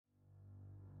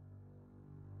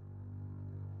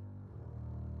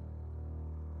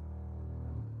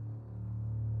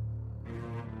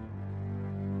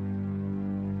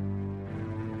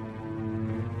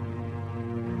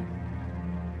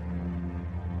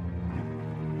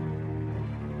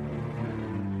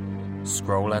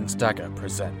Scroll and Dagger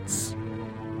presents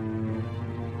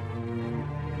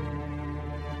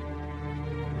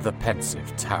The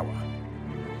Pensive Tower.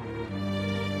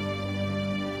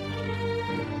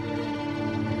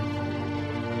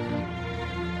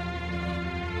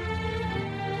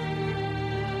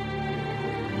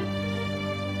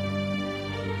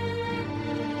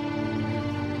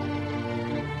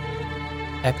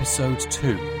 Episode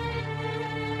 2: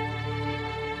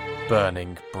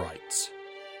 Burning Bright.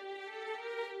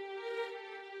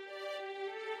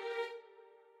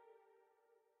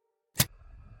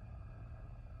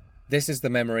 This is the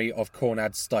memory of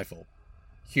Cornad Stifle,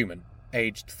 human,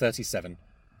 aged 37,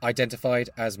 identified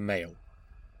as male.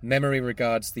 Memory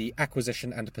regards the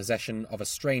acquisition and possession of a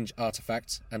strange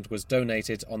artifact and was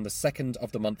donated on the 2nd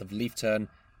of the month of Leaf Turn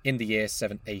in the year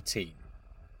 718.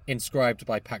 Inscribed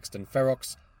by Paxton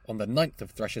Ferox on the 9th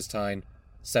of Thresher's Time,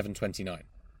 729.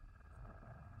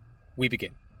 We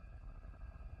begin.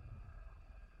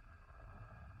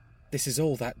 This is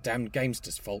all that damned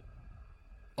gamester's fault.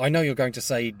 I know you're going to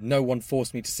say no one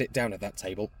forced me to sit down at that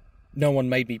table. No one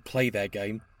made me play their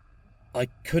game. I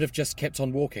could have just kept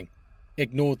on walking,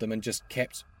 ignored them and just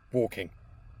kept walking.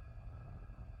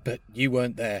 But you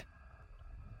weren't there.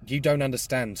 You don't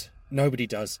understand. Nobody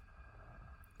does.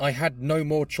 I had no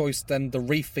more choice than the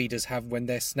reef feeders have when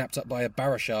they're snapped up by a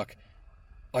barra shark.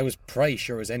 I was prey,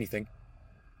 sure as anything.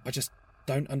 I just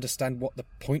don't understand what the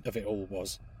point of it all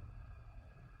was.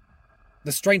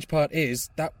 The strange part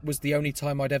is, that was the only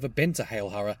time I'd ever been to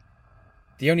Hailhara.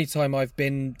 The only time I've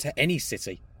been to any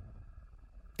city.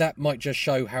 That might just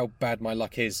show how bad my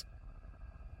luck is.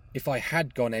 If I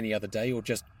had gone any other day, or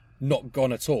just not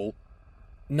gone at all,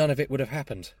 none of it would have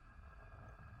happened.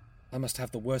 I must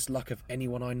have the worst luck of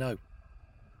anyone I know.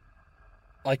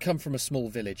 I come from a small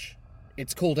village.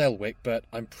 It's called Elwick, but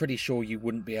I'm pretty sure you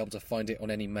wouldn't be able to find it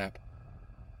on any map.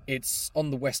 It's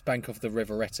on the west bank of the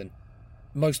River Ettin.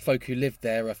 Most folk who live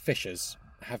there are fishers,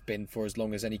 have been for as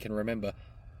long as any can remember.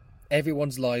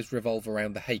 Everyone's lives revolve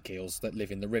around the haykeels that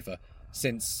live in the river,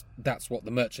 since that's what the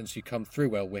merchants who come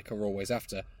through Elwick are always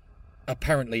after.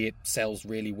 Apparently it sells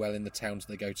really well in the towns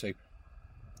they go to.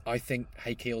 I think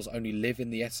haykeels only live in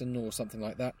the Ettin or something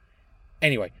like that.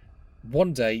 Anyway,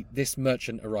 one day this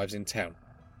merchant arrives in town.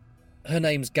 Her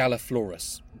name's Gala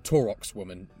Florus, Torok's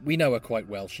woman. We know her quite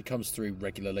well. She comes through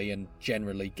regularly and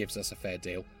generally gives us a fair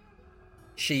deal.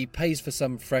 She pays for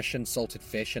some fresh and salted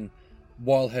fish, and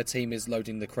while her team is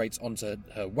loading the crates onto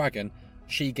her wagon,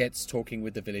 she gets talking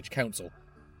with the village council.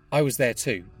 I was there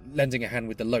too, lending a hand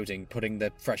with the loading, putting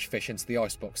the fresh fish into the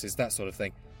ice boxes, that sort of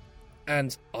thing.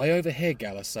 And I overhear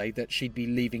Gala say that she'd be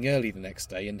leaving early the next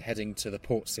day and heading to the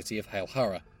port city of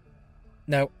Hailhara.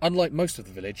 Now, unlike most of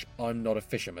the village, I'm not a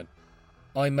fisherman.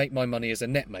 I make my money as a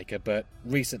net maker, but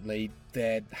recently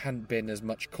there hadn't been as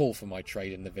much call for my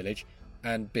trade in the village,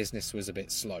 and business was a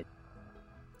bit slow.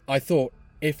 I thought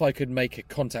if I could make a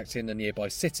contact in a nearby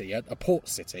city, a port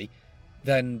city,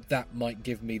 then that might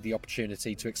give me the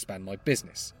opportunity to expand my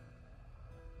business.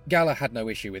 Gala had no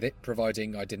issue with it,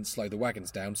 providing I didn't slow the wagons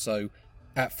down, so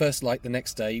at first light the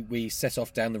next day we set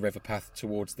off down the river path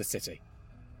towards the city.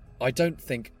 I don't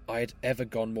think I had ever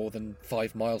gone more than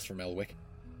 5 miles from Elwick.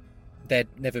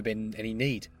 There'd never been any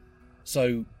need.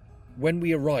 So when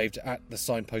we arrived at the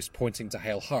signpost pointing to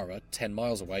Hailhara, 10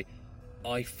 miles away,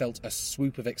 I felt a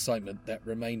swoop of excitement that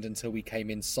remained until we came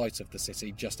in sight of the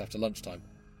city just after lunchtime.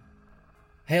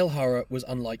 Hailhara was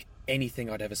unlike anything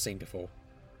I'd ever seen before.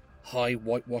 High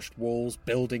whitewashed walls,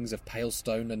 buildings of pale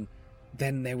stone, and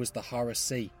then there was the Hara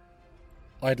Sea.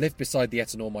 I had lived beside the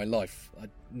Ettin all my life.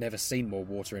 I'd never seen more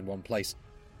water in one place.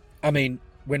 I mean,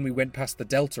 when we went past the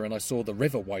delta and I saw the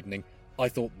river widening, I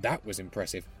thought that was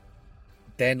impressive.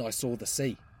 Then I saw the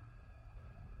sea.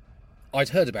 I'd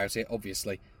heard about it,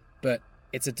 obviously, but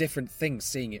it's a different thing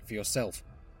seeing it for yourself.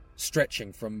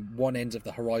 Stretching from one end of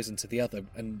the horizon to the other,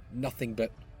 and nothing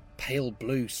but pale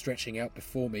blue stretching out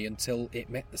before me until it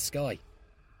met the sky.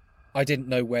 I didn't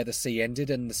know where the sea ended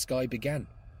and the sky began.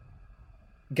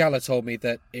 Gala told me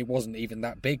that it wasn't even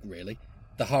that big, really.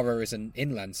 The Hara is an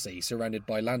inland sea surrounded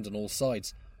by land on all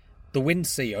sides. The Wind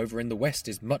Sea over in the west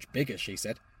is much bigger, she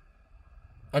said.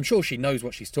 I'm sure she knows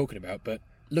what she's talking about, but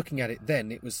looking at it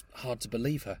then, it was hard to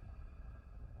believe her.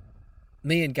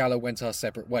 Me and Gala went our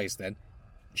separate ways then.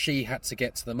 She had to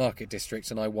get to the market district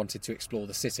and I wanted to explore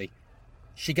the city.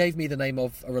 She gave me the name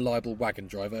of a reliable wagon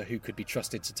driver who could be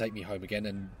trusted to take me home again,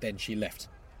 and then she left.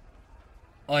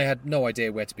 I had no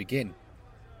idea where to begin.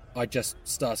 I just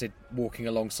started walking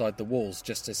alongside the walls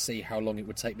just to see how long it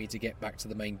would take me to get back to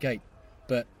the main gate.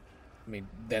 But,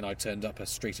 then I turned up a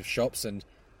street of shops and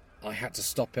I had to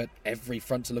stop at every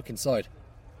front to look inside.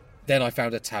 Then I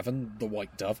found a tavern, the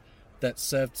White Dove, that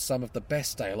served some of the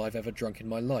best ale I've ever drunk in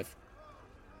my life.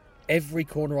 Every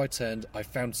corner I turned, I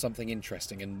found something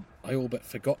interesting, and I all but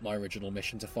forgot my original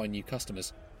mission to find new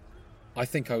customers. I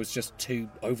think I was just too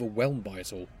overwhelmed by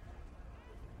it all.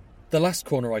 The last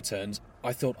corner I turned,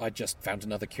 I thought I'd just found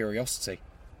another curiosity.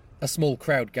 A small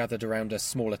crowd gathered around a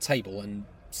smaller table, and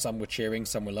some were cheering,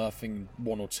 some were laughing,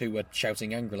 one or two were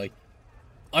shouting angrily.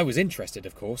 I was interested,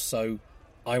 of course, so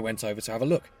I went over to have a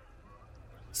look.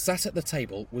 Sat at the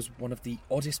table was one of the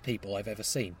oddest people I've ever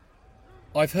seen.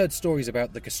 I've heard stories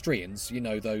about the Castrians, you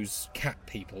know, those cat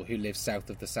people who live south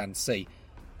of the Sand Sea,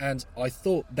 and I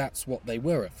thought that's what they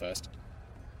were at first,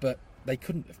 but they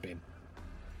couldn't have been.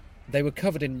 They were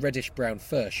covered in reddish-brown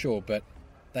fur, sure, but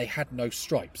they had no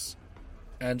stripes,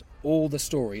 and all the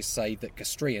stories say that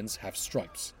Castrians have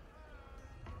stripes.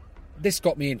 This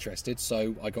got me interested,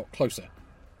 so I got closer.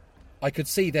 I could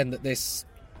see then that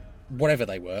whatever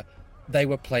they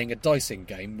were playing a dicing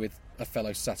game with a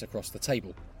fellow sat across the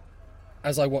table.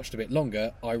 As I watched a bit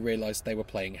longer, I realised they were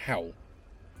playing Howl.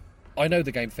 I know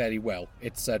the game fairly well,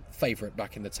 it's a favourite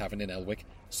back in the tavern in Elwick,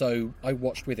 so I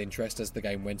watched with interest as the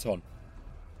game went on.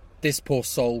 This poor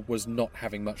soul was not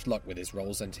having much luck with his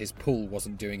rolls, and his pool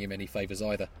wasn't doing him any favours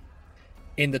either.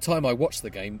 In the time I watched the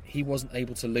game, he wasn't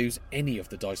able to lose any of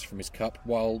the dice from his cup,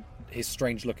 while his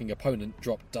strange-looking opponent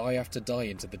dropped die after die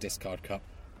into the discard cup,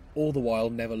 all the while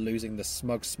never losing the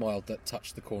smug smile that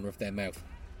touched the corner of their mouth.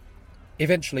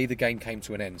 Eventually, the game came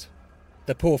to an end.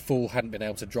 The poor fool hadn't been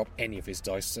able to drop any of his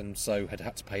dice, and so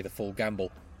had to pay the full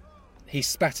gamble. He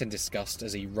spat in disgust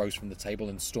as he rose from the table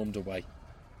and stormed away.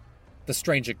 The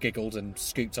stranger giggled and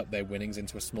scooped up their winnings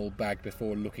into a small bag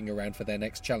before looking around for their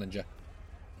next challenger.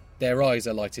 Their eyes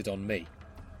alighted on me.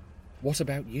 "What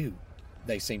about you?"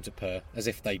 they seemed to purr, as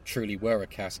if they truly were a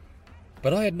cat.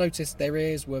 But I had noticed their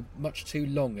ears were much too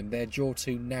long and their jaw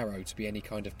too narrow to be any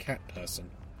kind of cat person.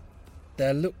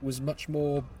 Their look was much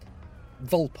more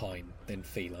vulpine than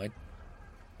feline,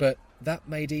 but that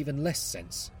made even less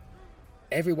sense.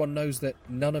 Everyone knows that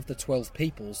none of the 12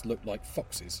 peoples look like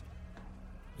foxes.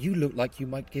 "You look like you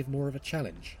might give more of a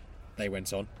challenge," they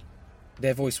went on.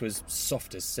 Their voice was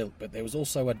soft as silk, but there was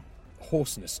also a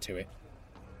hoarseness to it.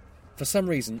 For some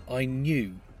reason, I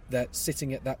knew that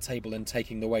sitting at that table and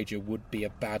taking the wager would be a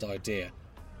bad idea,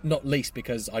 not least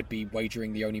because I'd be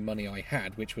wagering the only money I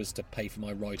had, which was to pay for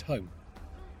my ride home.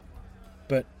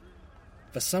 But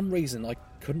for some reason, I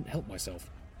couldn't help myself.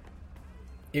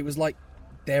 It was like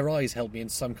their eyes held me in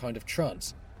some kind of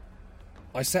trance.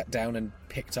 I sat down and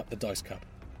picked up the dice cup.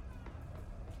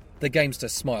 The gamester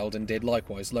smiled and did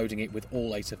likewise, loading it with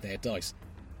all 8 of their dice.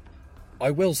 I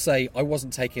will say I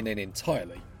wasn't taken in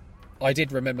entirely. I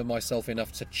did remember myself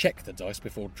enough to check the dice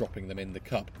before dropping them in the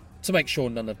cup, to make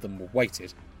sure none of them were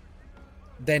weighted.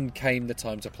 Then came the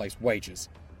time to place wagers.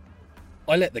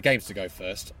 I let the gamester go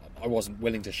first. I wasn't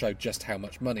willing to show just how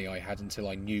much money I had until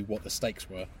I knew what the stakes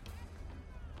were.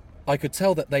 I could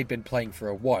tell that they'd been playing for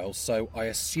a while, so I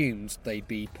assumed they'd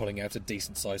be pulling out a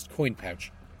decent-sized coin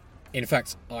pouch. In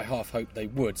fact, I half hoped they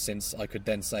would, since I could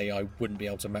then say I wouldn't be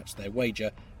able to match their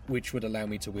wager, which would allow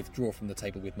me to withdraw from the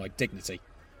table with my dignity.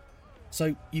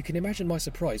 So you can imagine my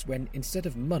surprise when, instead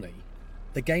of money,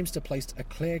 the gamester placed a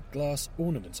clear glass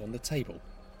ornament on the table.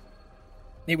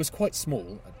 It was quite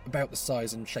small, about the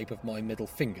size and shape of my middle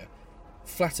finger,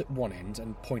 flat at one end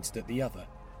and pointed at the other.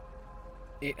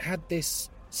 It had this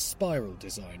spiral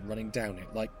design running down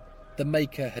it, like the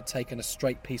maker had taken a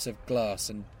straight piece of glass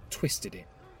and twisted it.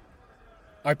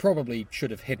 I probably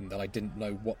should have hidden that I didn't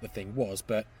know what the thing was,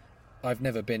 but I've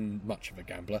never been much of a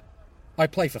gambler. I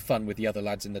play for fun with the other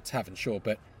lads in the tavern, sure,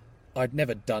 but I'd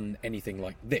never done anything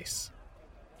like this.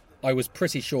 I was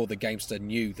pretty sure the gamester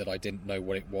knew that I didn't know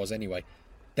what it was anyway.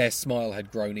 Their smile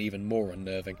had grown even more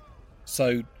unnerving,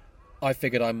 so I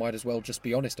figured I might as well just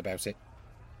be honest about it.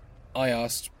 I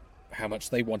asked how much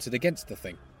they wanted against the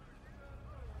thing.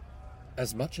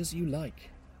 "As much as you like,"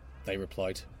 they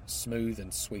replied, smooth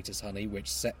and sweet as honey,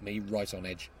 which set me right on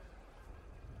edge.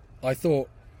 I thought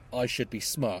I should be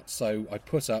smart, so I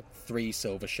put up 3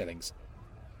 silver shillings.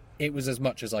 It was as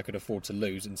much as I could afford to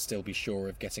lose and still be sure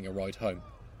of getting a ride home.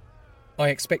 I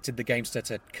expected the gamester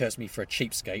to curse me for a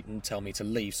cheapskate and tell me to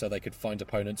leave so they could find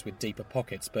opponents with deeper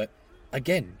pockets, but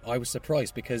again, I was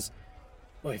surprised because,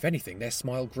 well, if anything, their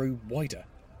smile grew wider.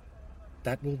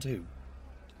 "That will do,"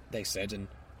 they said, and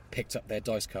picked up their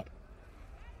dice cup.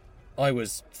 I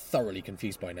was thoroughly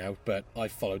confused by now, but I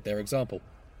followed their example.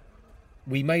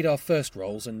 We made our first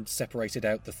rolls and separated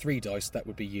out the 3 dice that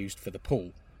would be used for the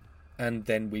pool, and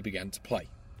then we began to play.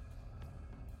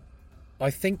 I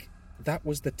think that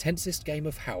was the tensest game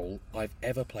of Howl I've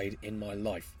ever played in my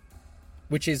life.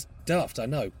 Which is daft, I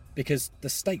know, because the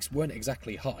stakes weren't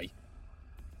exactly high.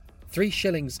 3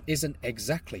 shillings isn't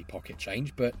exactly pocket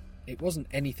change, but it wasn't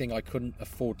anything I couldn't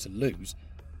afford to lose,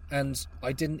 and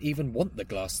I didn't even want the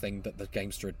glass thing that the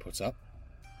gamester had put up.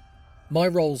 My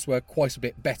rolls were quite a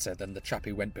bit better than the chap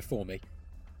who went before me.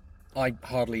 I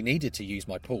hardly needed to use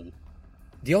my pool.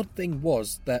 The odd thing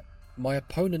was that my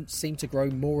opponent seemed to grow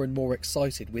more and more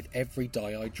excited with every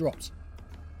die I dropped.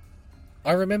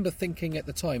 I remember thinking at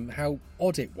the time how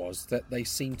odd it was that they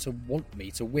seemed to want me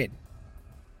to win.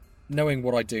 Knowing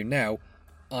what I do now,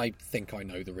 I think I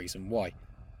know the reason why.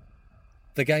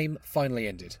 The game finally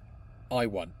ended. I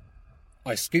won.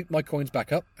 I scooped my coins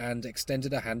back up and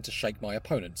extended a hand to shake my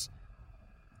opponent's.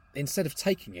 Instead of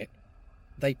taking it,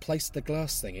 they placed the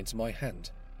glass thing into my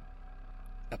hand.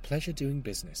 "A pleasure doing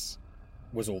business,"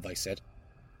 was all they said.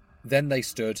 Then they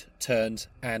stood, turned,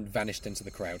 and vanished into the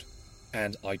crowd.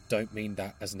 And I don't mean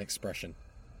that as an expression.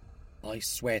 I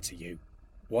swear to you,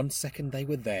 1 second they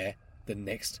were there, the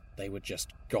next they were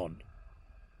just gone.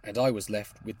 And I was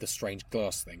left with the strange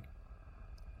glass thing.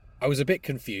 I was a bit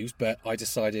confused, but I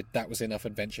decided that was enough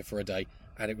adventure for a day,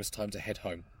 and it was time to head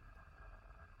home.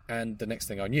 And the next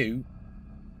thing I knew,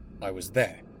 I was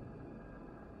there.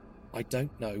 I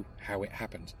don't know how it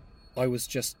happened. I was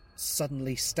just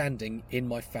suddenly standing in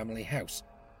my family house,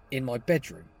 in my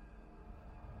bedroom.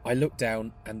 I looked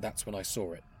down, and that's when I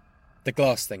saw it. The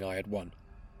glass thing I had won.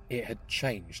 It had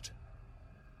changed.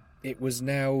 It was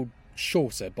now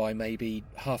shorter by maybe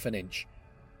half an inch,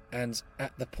 and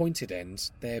at the pointed end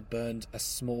there burned a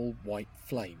small white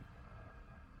flame.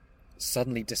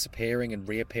 Suddenly disappearing and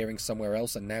reappearing somewhere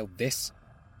else, and now this?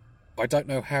 I don't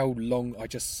know how long I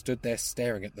just stood there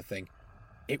staring at the thing.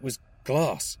 It was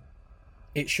glass.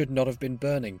 It should not have been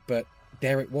burning, but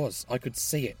there it was. I could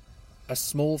see it. A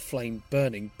small flame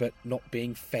burning, but not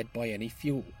being fed by any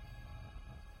fuel.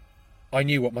 I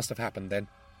knew what must have happened then.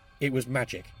 It was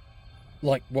magic.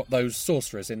 Like what those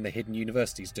sorcerers in the hidden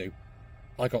universities do.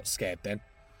 I got scared then.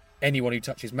 Anyone who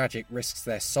touches magic risks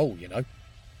their soul, you know.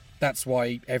 That's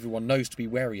why everyone knows to be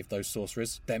wary of those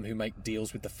sorcerers, them who make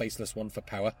deals with the Faceless One for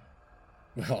power.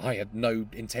 Well, I had no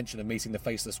intention of meeting the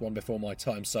Faceless One before my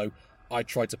time, so I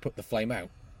tried to put the flame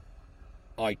out.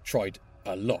 I tried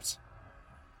a lot.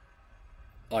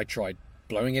 I tried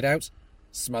blowing it out,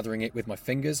 smothering it with my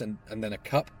fingers and then a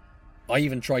cup. I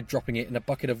even tried dropping it in a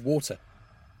bucket of water.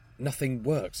 Nothing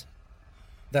worked.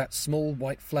 That small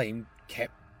white flame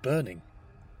kept burning.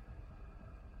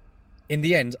 In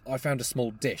the end, I found a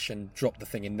small dish and dropped the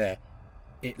thing in there.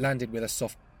 It landed with a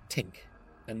soft tink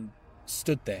and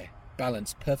stood there,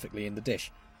 balanced perfectly in the dish,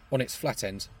 on its flat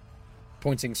end,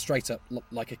 pointing straight up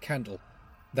like a candle,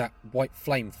 that white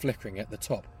flame flickering at the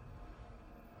top.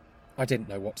 I didn't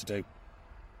know what to do.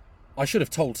 I should have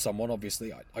told someone,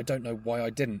 obviously. I don't know why I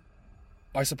didn't.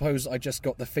 I suppose I just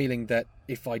got the feeling that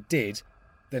if I did,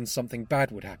 then something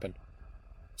bad would happen.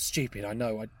 Stupid, I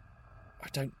know. I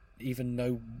don't even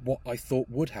know what I thought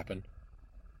would happen.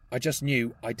 I just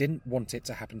knew I didn't want it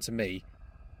to happen to me,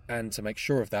 and to make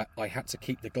sure of that, I had to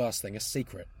keep the glass thing a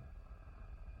secret.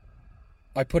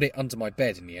 I put it under my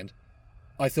bed in the end.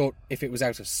 I thought if it was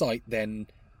out of sight, then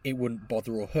it wouldn't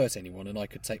bother or hurt anyone, and I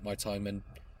could take my time and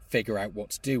figure out what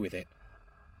to do with it.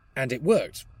 And it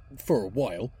worked, for a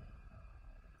while,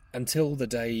 until the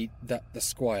day that the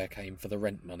squire came for the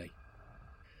rent money.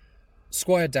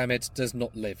 Squire Dammit does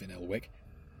not live in Elwick.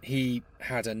 He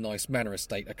had a nice manor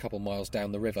estate a couple miles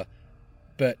down the river,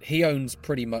 but he owns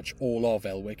pretty much all of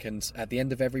Elwick, and at the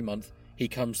end of every month he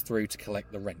comes through to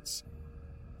collect the rents.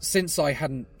 Since I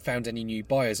hadn't found any new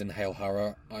buyers in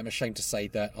Hailhara, I'm ashamed to say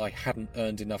that I hadn't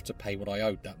earned enough to pay what I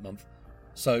owed that month.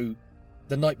 So,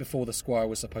 the night before the squire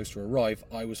was supposed to arrive,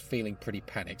 I was feeling pretty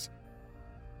panicked.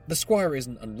 The squire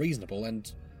isn't unreasonable,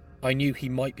 and I knew he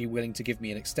might be willing to give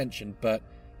me an extension, but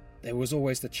there was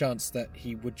always the chance that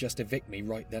he would just evict me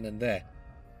right then and there.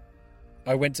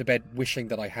 I went to bed wishing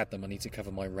that I had the money to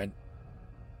cover my rent.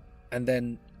 And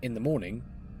then, in the morning,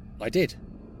 I did.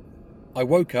 I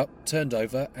woke up, turned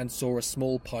over, and saw a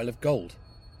small pile of gold.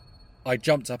 I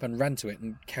jumped up and ran to it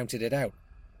and counted it out.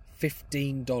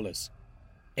 $15.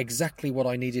 Exactly what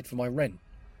I needed for my rent.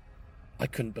 I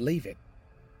couldn't believe it.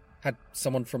 Had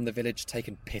someone from the village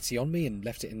taken pity on me and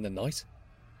left it in the night?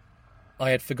 I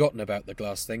had forgotten about the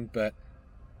glass thing, but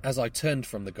as I turned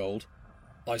from the gold,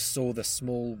 I saw the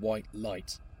small white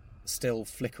light still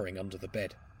flickering under the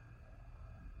bed.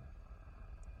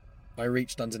 I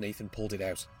reached underneath and pulled it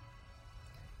out.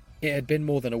 It had been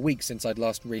more than a week since I'd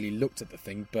last really looked at the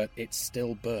thing, but it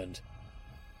still burned.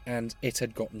 And it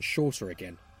had gotten shorter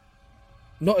again.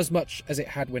 Not as much as it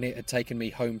had when it had taken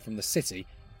me home from the city,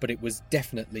 but it was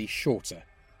definitely shorter.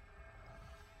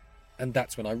 And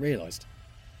that's when I realised.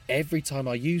 Every time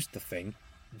I used the thing,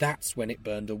 that's when it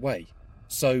burned away.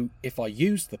 So if I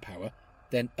used the power,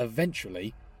 then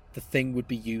eventually the thing would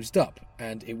be used up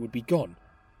and it would be gone,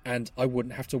 and I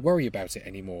wouldn't have to worry about it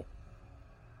anymore.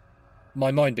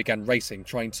 My mind began racing,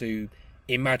 trying to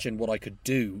imagine what I could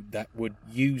do that would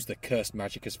use the cursed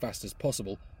magic as fast as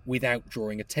possible without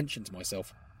drawing attention to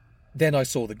myself. Then I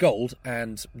saw the gold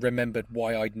and remembered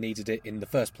why I'd needed it in the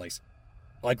first place.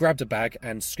 I grabbed a bag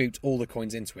and scooped all the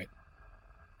coins into it.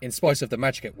 In spite of the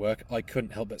magic at work, I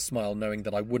couldn't help but smile knowing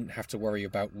that I wouldn't have to worry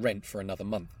about rent for another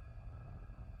month.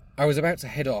 I was about to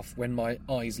head off when my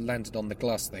eyes landed on the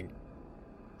glass thing.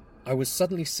 I was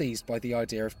suddenly seized by the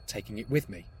idea of taking it with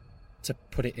me, to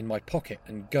put it in my pocket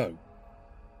and go.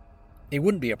 It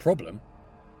wouldn't be a problem.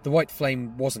 The white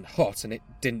flame wasn't hot and it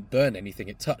didn't burn anything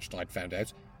it touched, I'd found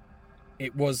out.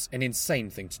 It was an insane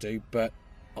thing to do, but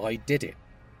I did it.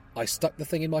 I stuck the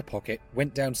thing in my pocket,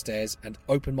 went downstairs and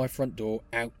opened my front door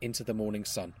out into the morning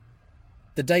sun.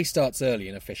 The day starts early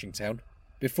in a fishing town.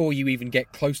 Before you even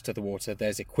get close to the water,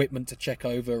 there's equipment to check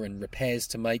over and repairs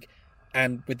to make,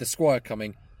 and with the squire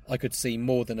coming, I could see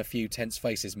more than a few tense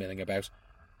faces milling about.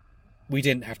 We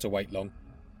didn't have to wait long.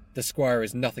 The squire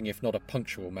is nothing if not a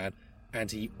punctual man,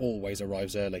 and he always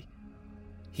arrives early.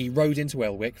 He rode into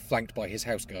Elwick, flanked by his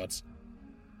houseguards.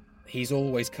 He's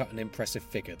always cut an impressive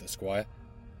figure, the squire.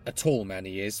 A tall man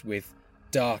he is, with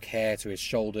dark hair to his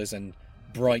shoulders and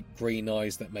bright green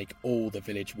eyes that make all the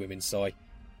village women sigh.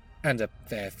 And a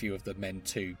fair few of the men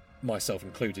too, myself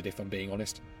included if I'm being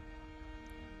honest.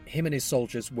 Him and his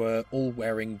soldiers were all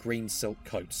wearing green silk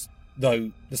coats,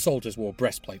 though the soldiers wore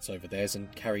breastplates over theirs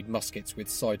and carried muskets with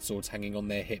side swords hanging on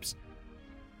their hips.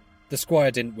 The squire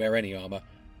didn't wear any armour.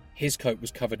 His coat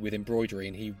was covered with embroidery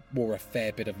and he wore a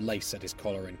fair bit of lace at his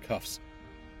collar and cuffs.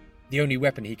 The only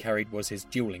weapon he carried was his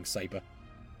duelling sabre.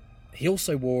 He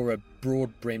also wore a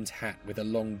broad-brimmed hat with a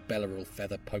long belleral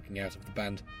feather poking out of the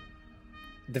band.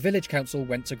 The village council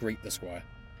went to greet the squire.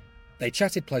 They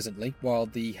chatted pleasantly while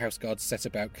the houseguards set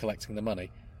about collecting the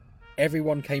money.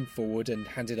 Everyone came forward and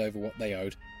handed over what they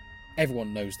owed.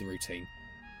 Everyone knows the routine.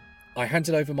 I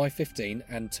handed over my 15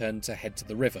 and turned to head to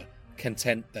the river,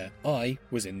 content that I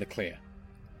was in the clear.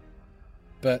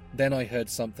 But then I heard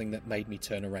something that made me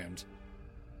turn around.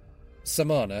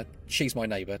 Samana, she's my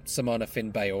neighbour, Samana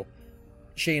Finn Bayor,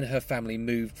 she and her family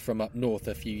moved from up north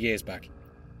a few years back.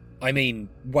 I mean,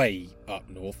 way up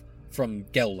north, from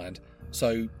Gelland,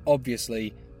 so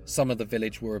obviously some of the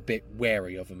village were a bit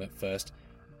wary of them at first.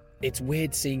 It's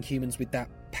weird seeing humans with that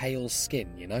pale skin,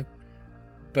 you know?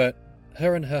 But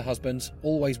her and her husband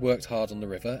always worked hard on the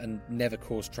river and never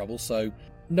caused trouble, so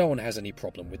no one has any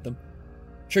problem with them.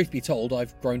 Truth be told,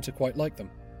 I've grown to quite like them.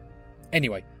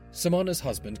 Anyway, Samana's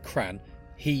husband, Cran,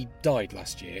 he died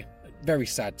last year. Very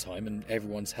sad time, and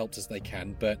everyone's helped as they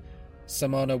can, but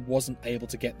Samana wasn't able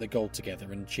to get the gold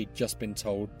together and she'd just been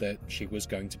told that she was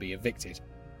going to be evicted.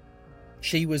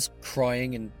 She was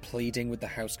crying and pleading with the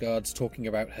houseguards, talking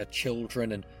about her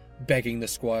children and begging the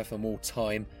squire for more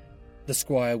time. The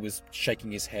squire was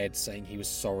shaking his head, saying he was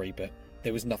sorry, but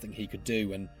there was nothing he could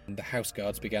do, and the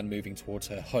houseguards began moving towards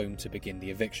her home to begin the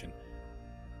eviction.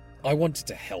 I wanted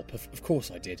to help, of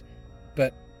course I did,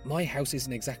 but my house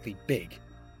isn't exactly big.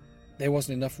 There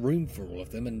wasn't enough room for all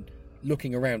of them, and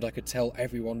looking around I could tell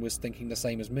everyone was thinking the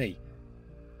same as me.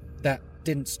 That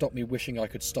didn't stop me wishing I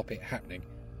could stop it happening,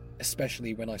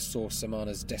 especially when I saw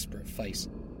Samana's desperate face.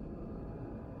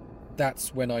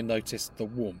 That's when I noticed the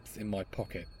warmth in my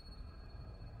pocket.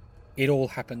 It all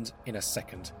happened in a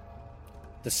second.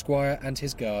 The squire and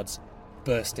his guards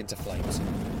burst into flames.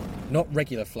 Not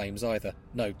regular flames either.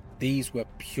 No, these were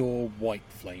pure white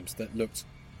flames that looked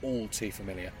all too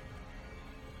familiar.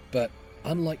 But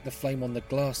unlike the flame on the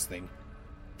glass thing,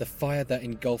 the fire that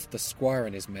engulfed the squire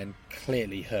and his men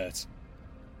clearly hurt.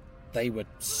 They were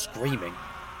screaming.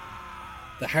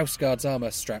 The houseguard's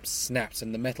armour straps snapped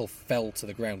and the metal fell to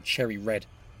the ground cherry red.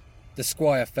 The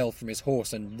squire fell from his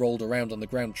horse and rolled around on the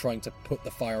ground trying to put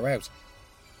the fire out.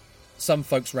 Some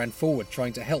folks ran forward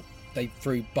trying to help. They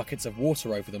threw buckets of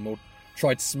water over them or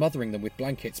tried smothering them with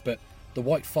blankets, but the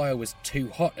white fire was too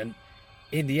hot, and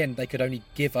in the end they could only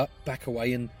give up, back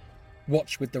away and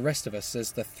watch with the rest of us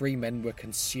as the three men were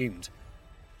consumed.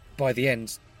 By the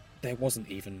end, there wasn't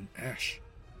even ash.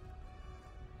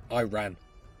 I ran.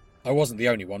 I wasn't the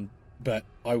only one, but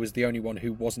I was the only one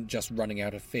who wasn't just running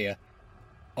out of fear.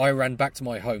 I ran back to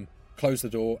my home, closed the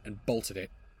door and bolted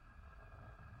it.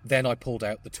 Then I pulled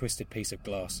out the twisted piece of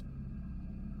glass.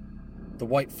 The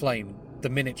white flame, the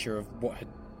miniature of what had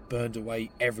burned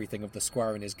away everything of the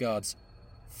squire and his guards,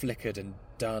 flickered and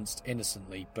danced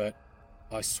innocently, but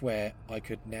I swear I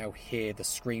could now hear the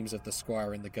screams of the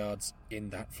squire and the guards in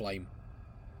that flame.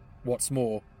 What's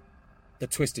more, the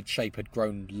twisted shape had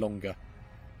grown longer.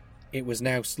 It was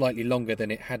now slightly longer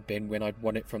than it had been when I'd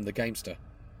won it from the gamester.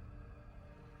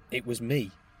 It was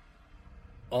me.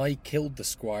 I killed the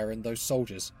squire and those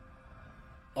soldiers.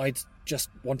 I'd just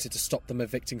wanted to stop them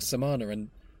evicting Samana, and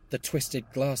the twisted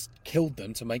glass killed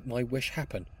them to make my wish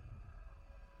happen.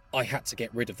 I had to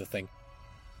get rid of the thing.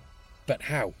 But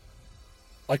how?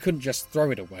 I couldn't just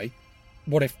throw it away.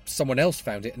 What if someone else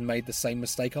found it and made the same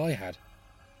mistake I had?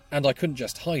 And I couldn't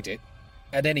just hide it.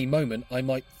 At any moment I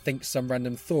might think some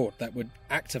random thought that would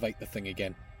activate the thing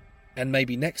again. And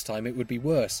maybe next time it would be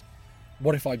worse.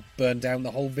 What if I burned down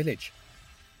the whole village?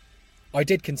 I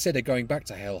did consider going back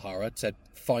to Hailhara to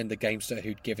find the gamester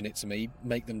who'd given it to me,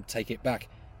 make them take it back.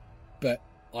 But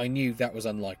I knew that was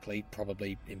unlikely,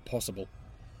 probably impossible.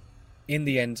 In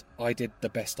the end, I did the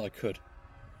best I could.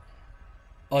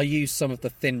 I used some of the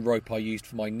thin rope I used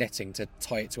for my netting to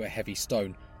tie it to a heavy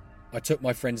stone. I took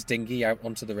my friend's dinghy out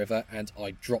onto the river and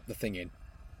I dropped the thing in.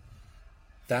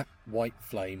 That white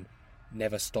flame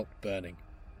never stopped burning.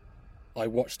 I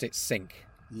watched it sink,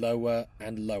 lower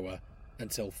and lower,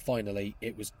 until finally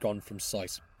it was gone from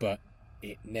sight, but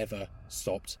it never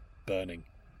stopped burning.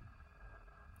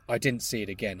 I didn't see it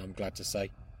again, I'm glad to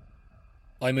say.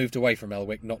 I moved away from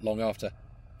Elwick not long after,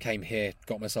 came here,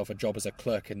 got myself a job as a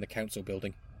clerk in the council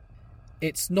building.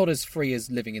 It's not as free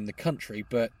as living in the country,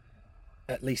 but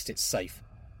at least it's safe.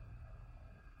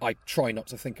 I try not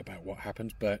to think about what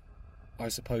happened, but I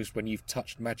suppose when you've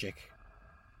touched magic,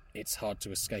 it's hard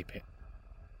to escape it.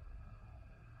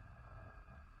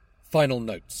 Final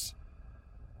notes.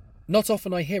 Not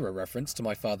often I hear a reference to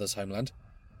my father's homeland.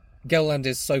 Gelland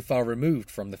is so far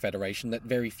removed from the Federation that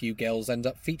very few Gels end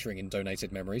up featuring in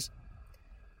donated memories.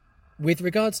 With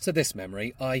regards to this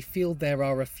memory, I feel there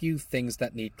are a few things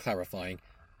that need clarifying.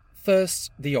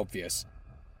 First, the obvious.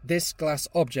 This glass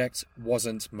object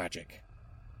wasn't magic.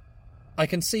 I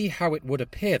can see how it would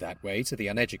appear that way to the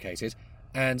uneducated,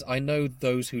 and I know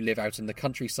those who live out in the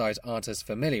countryside aren't as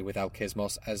familiar with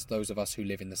Alkismos as those of us who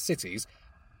live in the cities,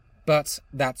 but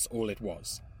that's all it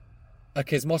was. A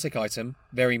kismotic item,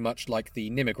 very much like the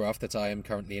nimograph that I am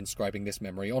currently inscribing this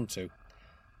memory onto.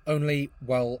 Only,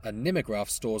 while a nimograph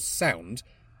stores sound,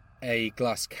 a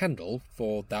glass candle,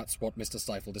 for that's what Mr.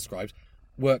 Stifle described,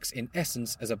 works in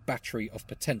essence as a battery of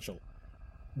potential.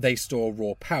 They store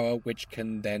raw power which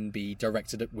can then be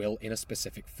directed at will in a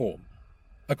specific form,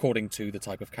 according to the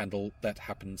type of candle that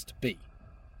happens to be.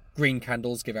 Green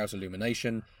candles give out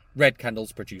illumination, red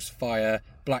candles produce fire,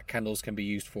 black candles can be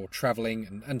used for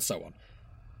travelling, and so on.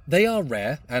 They are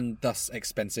rare and thus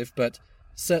expensive, but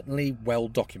certainly well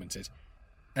documented.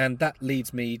 And that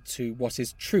leads me to what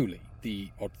is truly the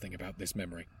odd thing about this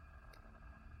memory.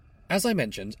 As I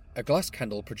mentioned, a glass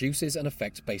candle produces an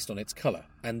effect based on its colour,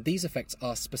 and these effects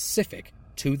are specific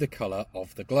to the colour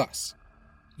of the glass.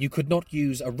 You could not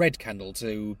use a red candle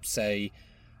to, say,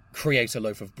 create a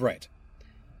loaf of bread.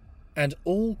 And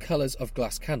all colours of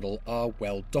glass candle are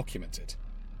well documented.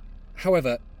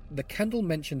 However, the candle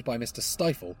mentioned by Mr.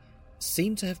 Stifle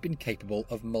seemed to have been capable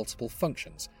of multiple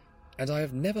functions, and I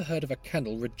have never heard of a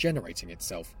candle regenerating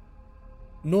itself.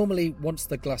 Normally, once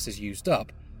the glass is used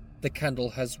up, the candle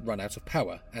has run out of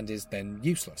power and is then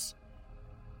useless.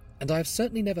 And I have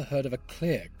certainly never heard of a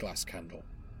clear glass candle.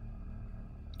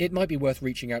 It might be worth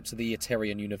reaching out to the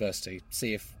Eterian University,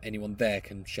 see if anyone there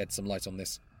can shed some light on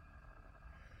this.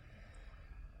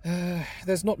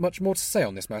 There's not much more to say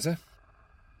on this matter.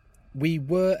 We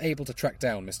were able to track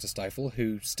down Mr. Stifle,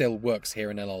 who still works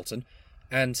here in El Alton,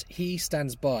 and he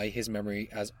stands by his memory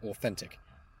as authentic.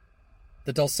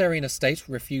 The Dulcerian estate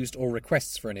refused all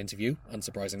requests for an interview,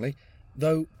 unsurprisingly,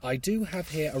 though I do have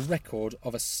here a record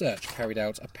of a search carried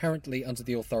out apparently under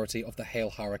the authority of the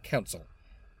Hailhara Council.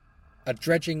 A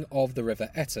dredging of the River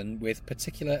Etten with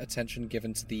particular attention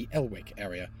given to the Elwick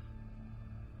area.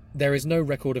 There is no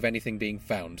record of anything being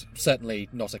found, certainly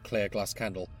not a clear glass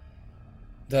candle.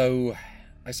 Though,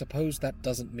 I suppose that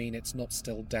doesn't mean it's not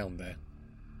still down there.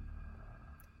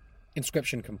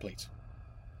 Inscription complete.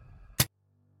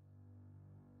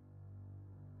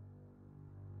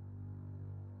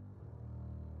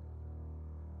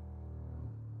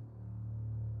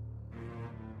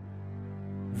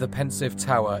 The Pensive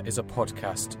Tower is a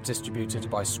podcast distributed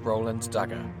by Scroll and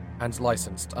Dagger and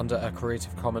licensed under a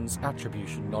Creative Commons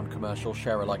Attribution Non-Commercial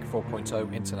Share-alike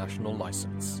 4.0 international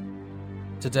license.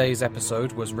 Today's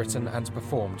episode was written and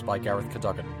performed by Gareth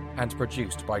Cadogan and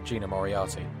produced by Gina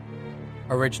Moriarty.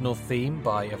 Original theme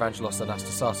by Evangelos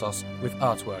Anastasatos with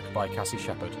artwork by Cassie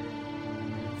Shepherd.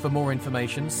 For more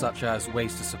information, such as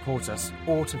ways to support us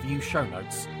or to view show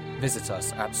notes, visit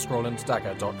us at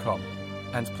scrollanddagger.com,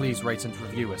 and please rate and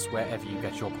review us wherever you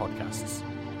get your podcasts.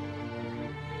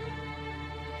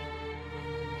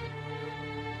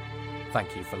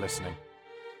 Thank you for listening.